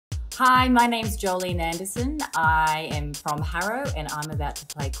Hi, my name's Jolene Anderson. I am from Harrow and I'm about to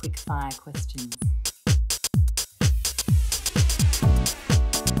play Quickfire Questions.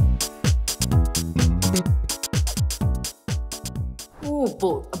 Ooh,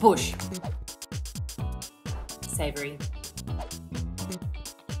 a bush. Savoury.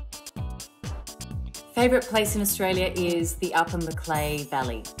 Favourite place in Australia is the Upper Macleay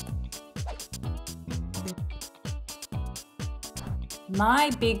Valley. My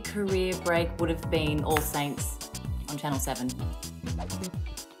big career break would have been All Saints on Channel 7.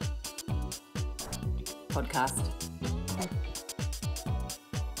 Podcast.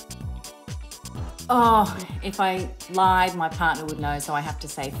 Oh, if I lied, my partner would know, so I have to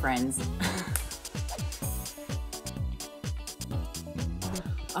say Friends.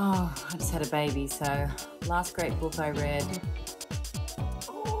 Oh, I just had a baby, so last great book I read.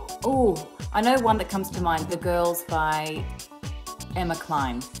 Oh, I know one that comes to mind, The Girls by Emma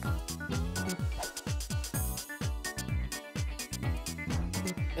Klein.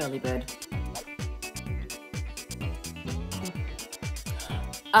 Early bird.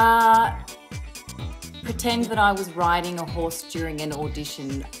 Pretend that I was riding a horse during an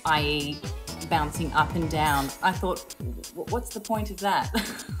audition, i.e. bouncing up and down. I thought, what's the point of that?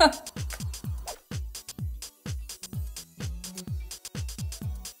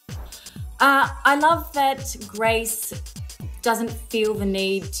 I love that Grace doesn't feel the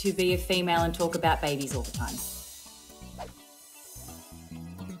need to be a female and talk about babies all the time.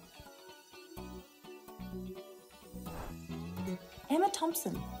 Emma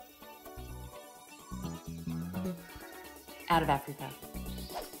Thompson. Out of Africa.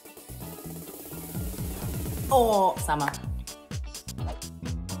 Or Summer.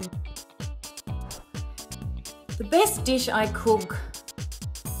 The best dish I cook,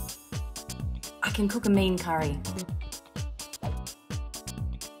 I can cook a mean curry.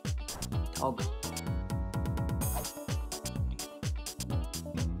 Dog.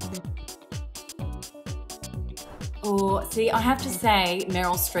 Oh, see, I have to say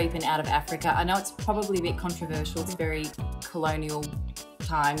Meryl Streep in Out of Africa. I know it's probably a bit controversial, it's very colonial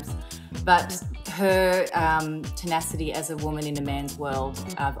times, but her tenacity as a woman in a man's world,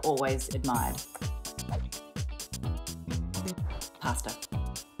 I've always admired. Pasta.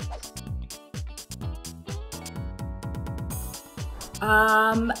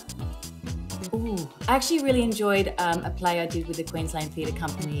 I actually really enjoyed a play I did with the Queensland Theatre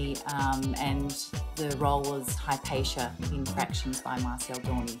Company, and the role was Hypatia in Fractions by Marcel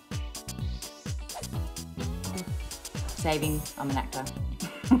Dorney. Saving, I'm an actor.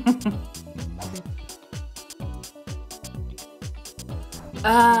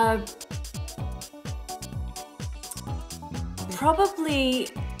 Probably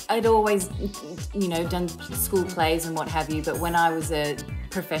I'd always, done school plays and what have you, but when I was a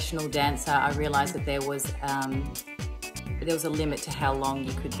professional dancer, I realised that there was a limit to how long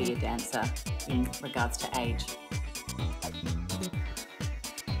you could be a dancer in regards to age.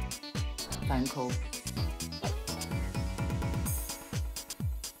 Phone call.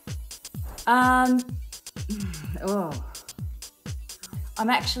 I'm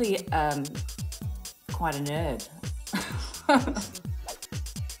actually quite a nerd.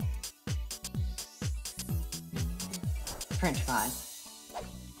 French fries.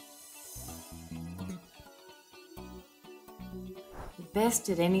 The best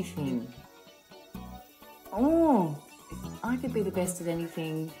at anything. Oh, if I could be the best at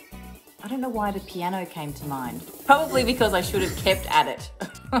anything. I don't know why the piano came to mind. Probably because I should have kept at it.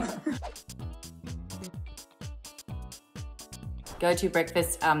 Go to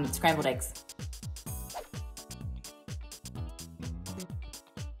breakfast, scrambled eggs.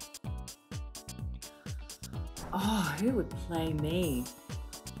 Oh, who would play me?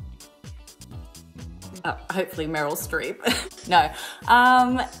 Hopefully Meryl Streep. No.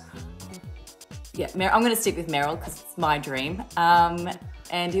 Yeah, I'm going to stick with Meryl because it's my dream. And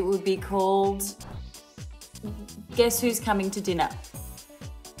it would be called Guess Who's Coming to Dinner?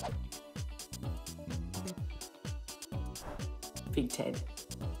 Big Ted.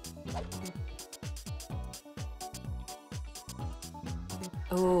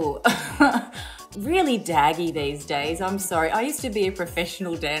 Oh, really daggy these days. I'm sorry. I used to be a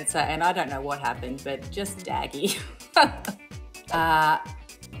professional dancer and I don't know what happened, but just daggy. Now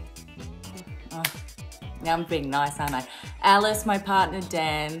I'm being nice, aren't I? Alice, my partner,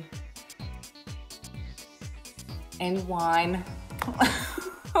 Dan. And wine.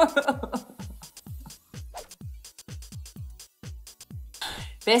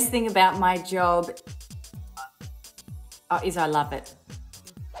 Best thing about my job is I love it.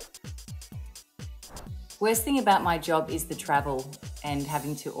 Worst thing about my job is the travel. and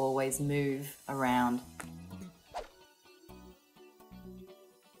having to always move around.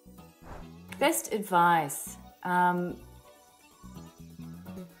 Best advice. I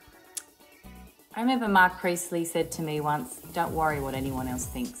remember Mark Priestley said to me once, don't worry what anyone else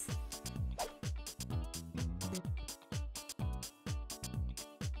thinks.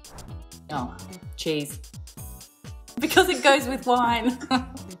 Oh, cheese. Because it goes with wine.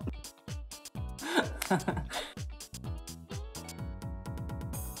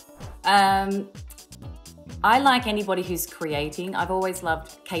 I like anybody who's creating. I've always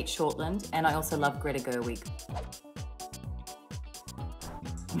loved Kate Shortland, and I also love Greta Gerwig.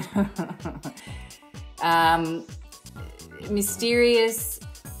 Mysterious,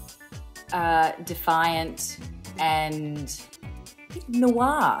 defiant, and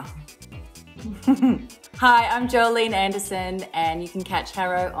noir. Hi, I'm Jolene Anderson, and you can catch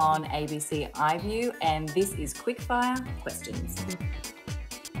Harrow on ABC iView, and this is Quickfire Questions.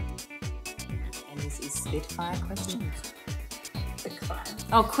 And this is Spitfire Questions. Quickfire.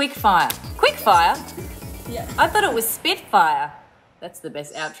 Oh, Quickfire. Quickfire? Yeah. I thought it was Spitfire. That's the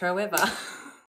best outro ever.